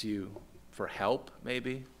asks you for help,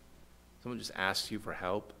 maybe, someone just asks you for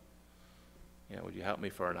help, would you help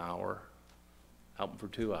me for an hour? Help them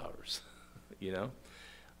for 2 hours,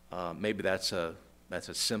 Maybe that's a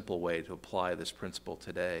simple way to apply this principle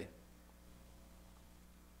today.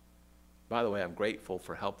 By the way, I'm grateful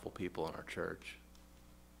for helpful people in our church.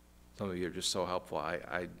 Some of you are just so helpful.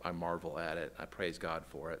 I marvel at it. I praise God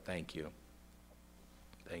for it. Thank you.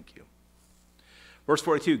 Thank you. Verse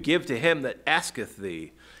 42, give to him that asketh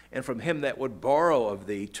thee, and from him that would borrow of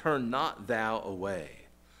thee, turn not thou away.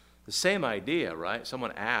 The same idea, right?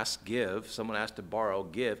 Someone asks, give. Someone asks to borrow,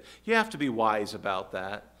 give. You have to be wise about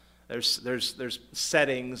that. There's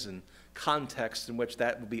settings and contexts in which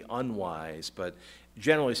that would be unwise, but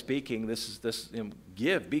generally speaking,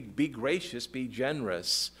 give, be gracious, be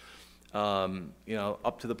generous.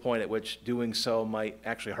 Up to the point at which doing so might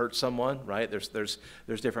actually hurt someone, right? There's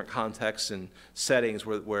different contexts and settings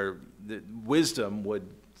where the wisdom would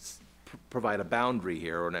provide a boundary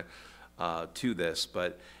here or to this,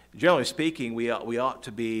 but generally speaking, we ought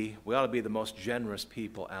to be the most generous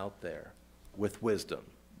people out there with wisdom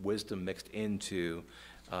mixed into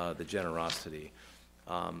the generosity.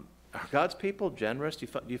 Are God's people generous? Do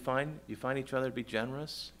you find each other to be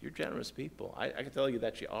generous? You're generous people. I can tell you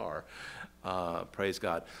that you are. Praise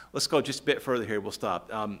God. Let's go just a bit further here. We'll stop.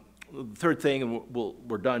 The third thing, and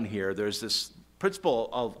we're done here. There's this principle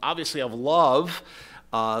of love,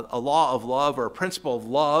 a law of love or a principle of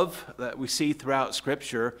love that we see throughout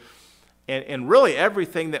Scripture. And really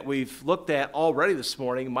everything that we've looked at already this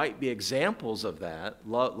morning might be examples of that,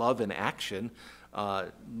 love in action.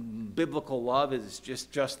 Biblical love is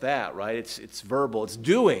just that, right? It's verbal. It's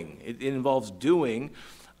doing. It involves doing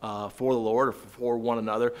for the Lord or for one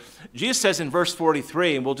another. Jesus says in verse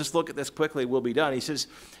 43, and we'll just look at this quickly, we'll be done. He says,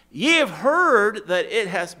 ye have heard that it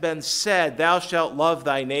has been said, thou shalt love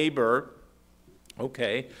thy neighbor,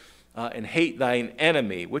 okay, and hate thine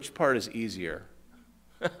enemy. Which part is easier?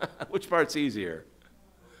 Which part's easier?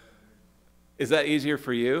 Is that easier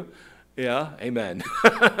for you? Yeah, amen.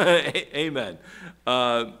 Amen.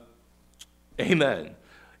 Amen.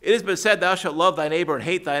 It has been said, thou shalt love thy neighbor and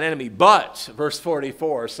hate thine enemy. But, verse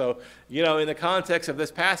 44, so, in the context of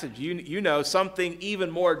this passage, something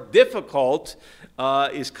even more difficult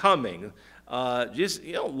is coming.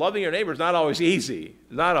 Loving your neighbor is not always easy.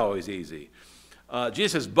 Not always easy.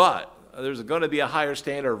 Jesus says, but, there's going to be a higher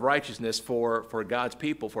standard of righteousness for God's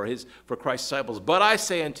people, for Christ's disciples. But I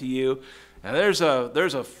say unto you, and there's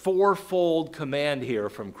a fourfold command here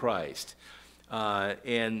from Christ.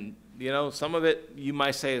 And some of it you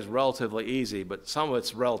might say is relatively easy, but some of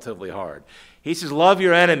it's relatively hard. He says, love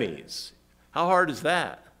your enemies. How hard is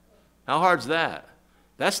that? How hard's that?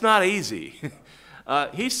 That's not easy.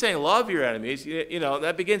 He's saying love your enemies.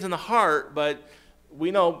 That begins in the heart, but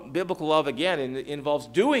we know biblical love, again, involves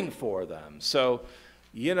doing for them. So,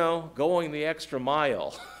 going the extra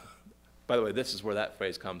mile. By the way, this is where that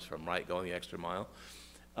phrase comes from, right? Going the extra mile.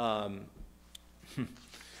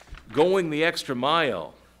 Going the extra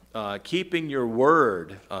mile, keeping your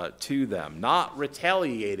word to them, not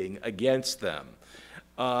retaliating against them.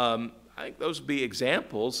 I think those would be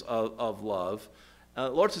examples of love. The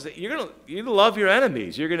Lord says that you're going to love your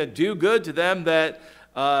enemies. You're going to do good to them that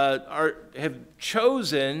have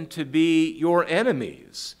chosen to be your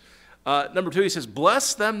enemies. Number 2, he says,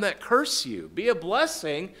 bless them that curse you. Be a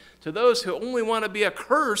blessing to those who only want to be a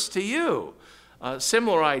curse to you.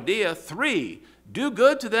 Similar idea. 3, do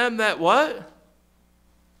good to them that what?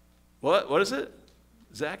 What is it?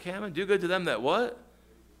 Zach Hammond, do good to them that what?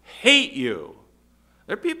 Hate you.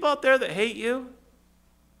 There are people out there that hate you.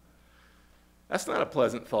 That's not a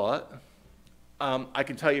pleasant thought. I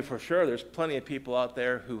can tell you for sure there's plenty of people out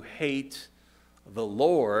there who hate the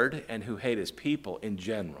Lord and who hate his people in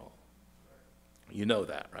general. You know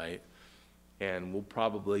that, right? And we'll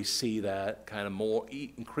probably see that kind of more,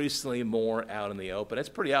 increasingly more out in the open. It's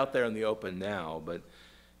pretty out there in the open now, but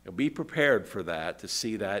be prepared for that, to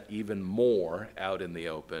see that even more out in the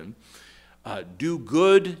open. Do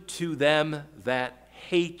good to them that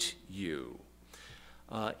hate you.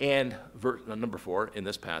 And number 4 in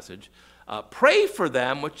this passage, pray for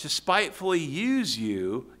them which despitefully use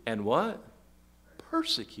you and what?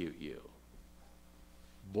 Persecute you.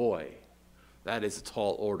 Boy, that is a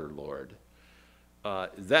tall order, Lord.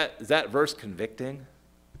 Is that verse convicting?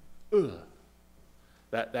 Ugh.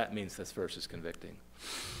 That means this verse is convicting.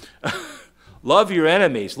 Love your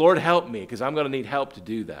enemies. Lord, help me, because I'm going to need help to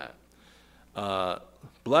do that.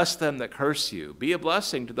 Bless them that curse you. Be a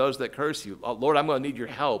blessing to those that curse you. Lord, I'm going to need your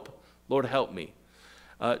help. Lord, help me.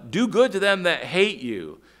 Do good to them that hate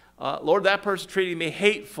you. Lord, that person treated me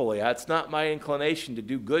hatefully. It's not my inclination to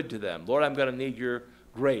do good to them. Lord, I'm going to need your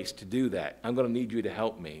grace to do that. I'm going to need you to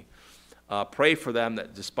help me. Pray for them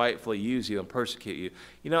that despitefully use you and persecute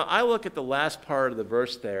you. I look at the last part of the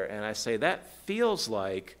verse there and I say that feels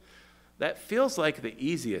like the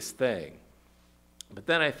easiest thing. But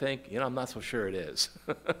then I think, I'm not so sure it is.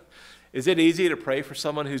 Is it easy to pray for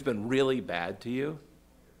someone who's been really bad to you?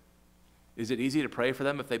 Is it easy to pray for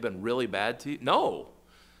them if they've been really bad to you? No.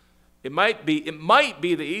 It might be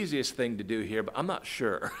the easiest thing to do here, but I'm not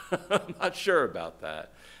sure. I'm not sure about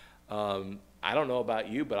that. I don't know about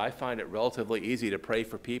you, but I find it relatively easy to pray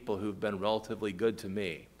for people who've been relatively good to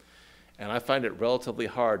me. And I find it relatively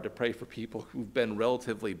hard to pray for people who've been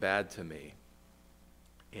relatively bad to me.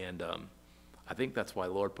 And I think that's why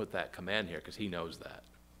the Lord put that command here, because he knows that.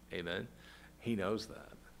 Amen? He knows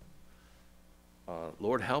that.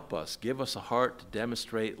 Lord, help us. Give us a heart to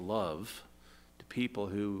demonstrate love to people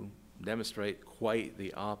who demonstrate quite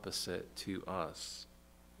the opposite to us.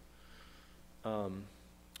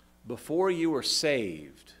 Before you were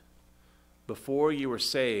saved,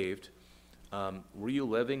 were you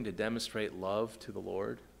living to demonstrate love to the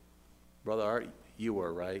Lord? Brother Art, you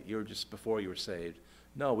were, right? You were just before you were saved.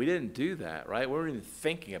 No, we didn't do that, right? We weren't even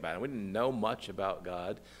thinking about it. We didn't know much about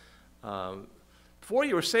God. Before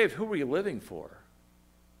you were saved, who were you living for?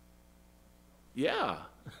 Yeah,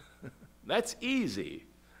 that's easy,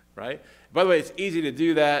 right? By the way, it's easy to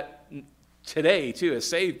do that today, too, as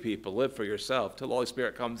saved people. Live for yourself. Till the Holy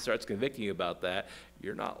Spirit comes and starts convicting you about that.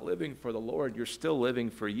 You're not living for the Lord. You're still living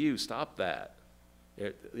for you. Stop that.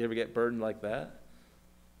 You ever get burdened like that?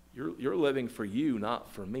 You're living for you,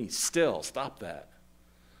 not for me. Still, stop that.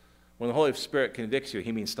 When the Holy Spirit convicts you,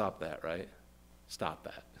 he means stop that, right? Stop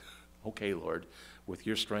that. Okay, Lord, with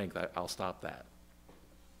your strength, I'll stop that.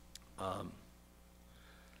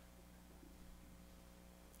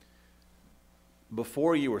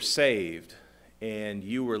 Before you were saved and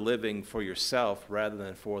you were living for yourself rather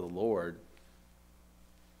than for the Lord,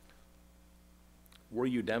 were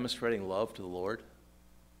you demonstrating love to the Lord?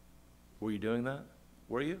 Were you doing that?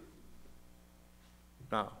 Were you?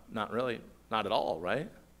 No, not really. Not at all, right?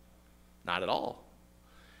 Not at all.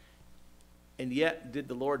 And yet, did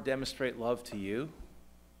the Lord demonstrate love to you?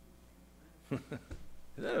 Isn't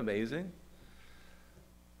that amazing?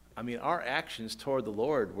 I mean, our actions toward the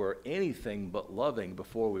Lord were anything but loving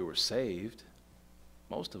before we were saved.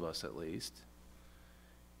 Most of us, at least.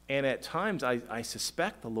 And at times, I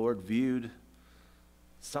suspect the Lord viewed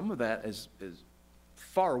some of that as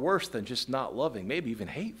far worse than just not loving, maybe even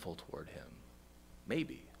hateful toward him.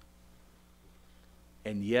 Maybe.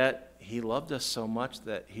 And yet, he loved us so much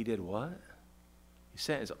that he did what? He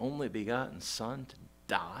sent his only begotten Son to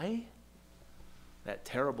die? That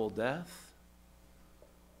terrible death?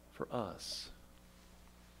 for us.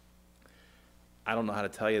 I don't know how to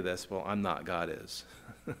tell you this. Well, I'm not. God is.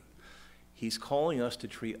 He's calling us to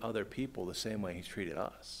treat other people the same way he's treated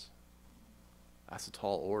us. That's a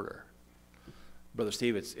tall order. Brother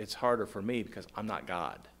Steve, it's harder for me because I'm not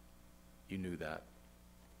God. You knew that.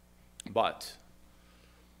 But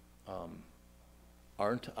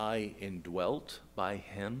aren't I indwelt by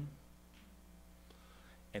him?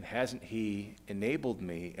 And hasn't he enabled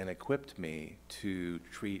me and equipped me to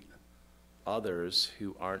treat others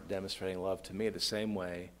who aren't demonstrating love to me the same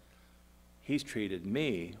way he's treated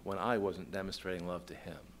me when I wasn't demonstrating love to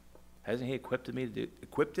him? Hasn't he equipped me to do,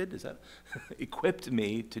 equipped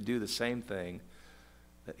me to do the same thing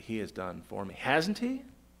that he has done for me? Hasn't he?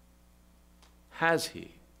 Has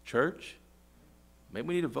he? Church? Maybe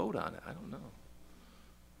we need to vote on it. I don't know.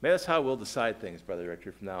 Maybe that's how we'll decide things, Brother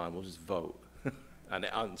Richard, from now on. We'll just vote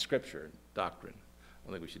on Scripture and doctrine. I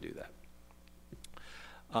don't think we should do that.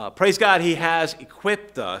 Praise God, he has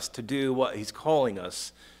equipped us to do what he's calling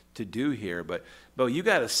us to do here. But you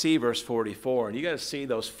got to see verse 44, and you got to see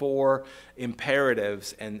those four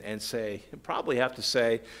imperatives and say, you probably have to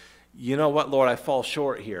say, you know what, Lord, I fall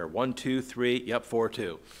short here. 1, 2, 3, yep, 4,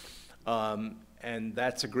 2. And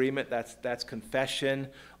that's agreement, that's confession.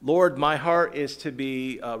 Lord, my heart is to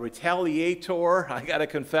be a retaliator. I got to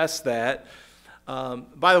confess that.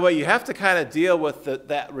 By the way, you have to kind of deal with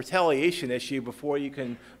that retaliation issue before you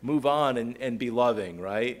can move on and be loving,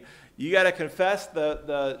 right? You got to confess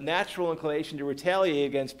the natural inclination to retaliate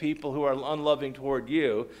against people who are unloving toward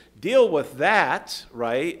you. Deal with that,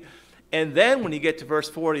 right? And then when you get to verse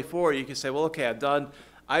 44, you can say, well, okay,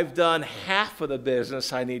 I've done half of the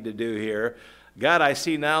business I need to do here. God, I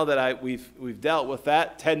see now that we've dealt with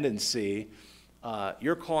that tendency.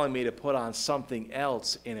 You're calling me to put on something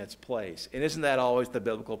else in its place. And isn't that always the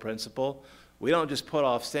biblical principle? We don't just put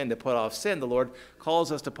off sin to put off sin. The Lord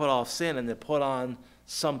calls us to put off sin and to put on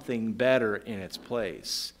something better in its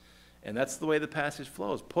place. And that's the way the passage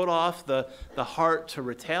flows. Put off the heart to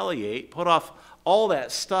retaliate. Put off all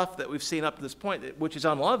that stuff that we've seen up to this point, which is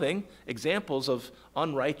unloving, examples of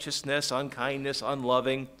unrighteousness, unkindness,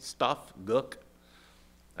 unloving stuff, gook.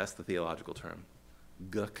 That's the theological term,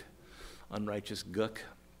 gook, unrighteous gook.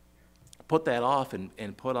 Put that off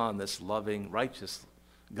and put on this loving, righteous,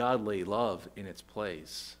 godly love in its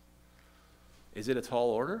place. Is it a tall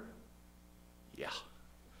order? Yeah.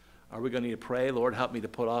 Are we going to need to pray, Lord, help me to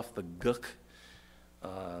put off the gook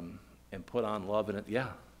and put on love in it? Yeah.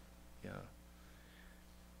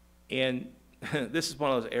 And this is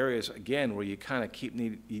one of those areas, again, where you kind of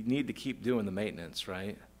need to keep doing the maintenance,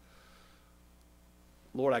 right?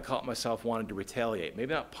 Lord, I caught myself wanting to retaliate.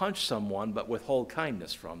 Maybe not punch someone, but withhold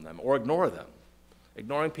kindness from them or ignore them.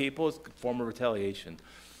 Ignoring people is a form of retaliation.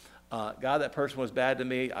 God, that person was bad to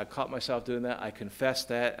me. I caught myself doing that. I confess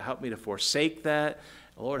that. Help me to forsake that.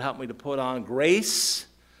 Lord, help me to put on grace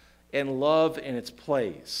and love in its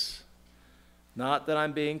place. Not that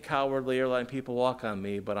I'm being cowardly or letting people walk on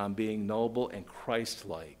me, but I'm being noble and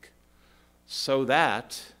Christ-like, so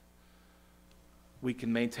that we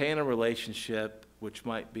can maintain a relationship which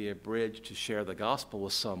might be a bridge to share the gospel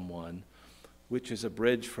with someone, which is a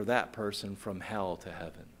bridge for that person from hell to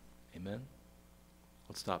heaven. Amen?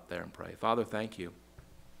 Let's stop there and pray. Father, thank you.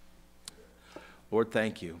 Lord,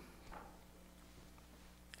 thank you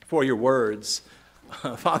for your words.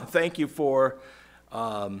 Father, thank you for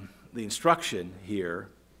the instruction here.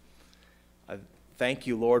 I thank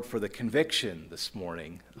you, Lord, for the conviction this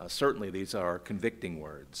morning. Certainly these are convicting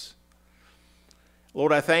words.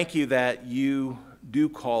 Lord, I thank you that you do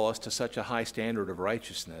call us to such a high standard of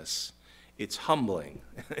righteousness. It's humbling.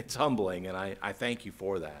 It's humbling, and I thank you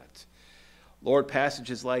for that. Lord,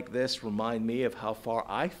 passages like this remind me of how far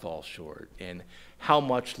I fall short and how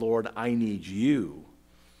much, Lord, I need you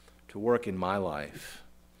to work in my life,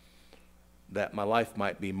 that my life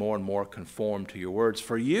might be more and more conformed to your words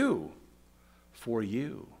for you, for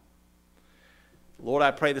you. Lord,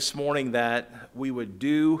 I pray this morning that we would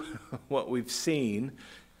do what we've seen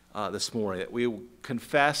this morning, that we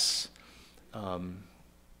confess the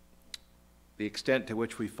extent to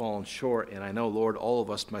which we've fallen short. And I know, Lord, all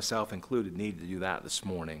of us, myself included, need to do that this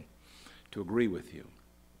morning, to agree with you.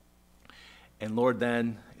 And Lord,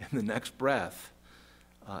 then, in the next breath,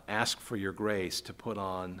 ask for your grace to put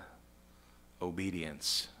on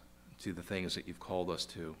obedience to the things that you've called us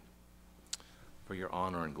to, for your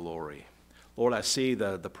honor and glory. Lord, I see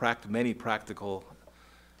many practical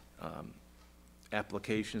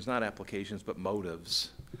applications, not applications, but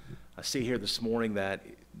motives. I see here this morning that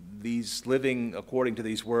these living according to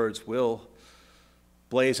these words will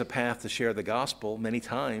blaze a path to share the gospel many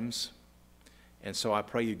times. And so I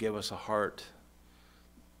pray you give us a heart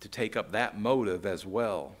to take up that motive as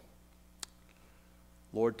well.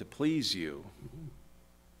 Lord, to please you,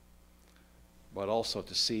 but also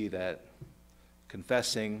to see that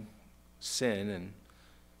confessing sin and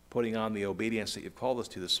putting on the obedience that you've called us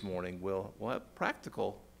to this morning will have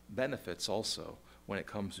practical benefits also when it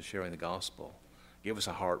comes to sharing the gospel. Give us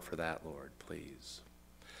a heart for that, Lord, please.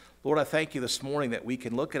 Lord, I thank you this morning that we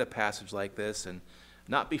can look at a passage like this and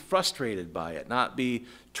not be frustrated by it, not be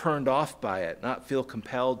turned off by it, not feel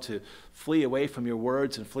compelled to flee away from your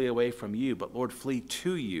words and flee away from you, but Lord, flee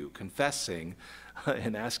to you, confessing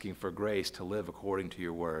and asking for grace to live according to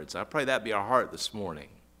your words. I pray that be our heart this morning.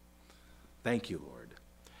 Thank you, Lord.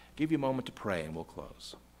 Give you a moment to pray and we'll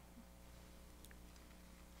close.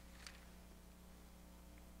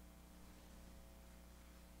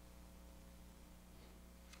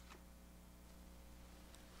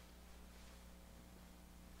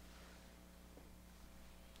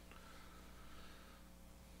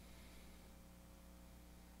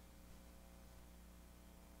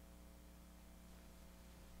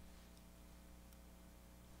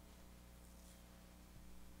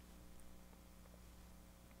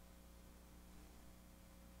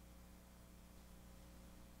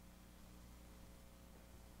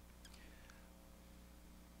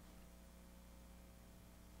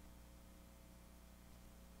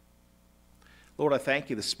 Lord, I thank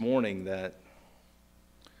you this morning that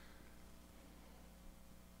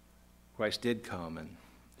Christ did come and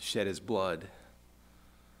shed his blood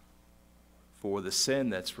for the sin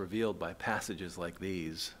that's revealed by passages like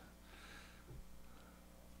these.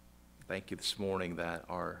 Thank you this morning that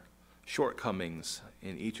our shortcomings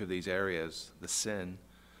in each of these areas, the sin,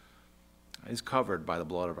 is covered by the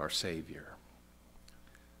blood of our Savior.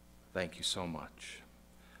 Thank you so much.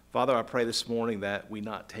 Father, I pray this morning that we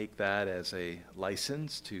not take that as a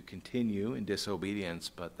license to continue in disobedience,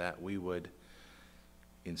 but that we would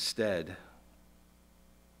instead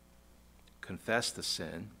confess the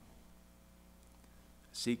sin,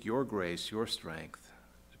 seek your grace, your strength,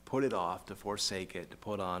 to put it off, to forsake it, to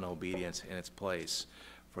put on obedience in its place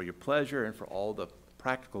for your pleasure and for all the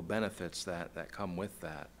practical benefits that come with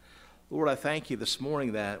that. Lord, I thank you this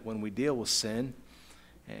morning that when we deal with sin,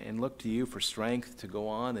 and look to you for strength to go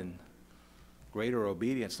on in greater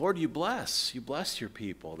obedience. Lord, you bless your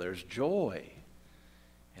people. There's joy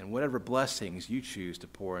and whatever blessings you choose to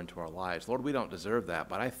pour into our lives. Lord, we don't deserve that,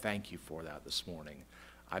 but I thank you for that this morning.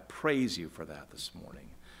 I praise you for that this morning.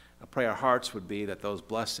 I pray our hearts would be that those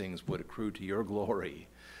blessings would accrue to your glory.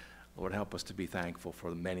 Lord, help us to be thankful for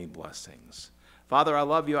the many blessings. Father, I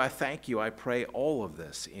love you. I thank you. I pray all of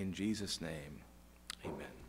this in Jesus' name. Amen.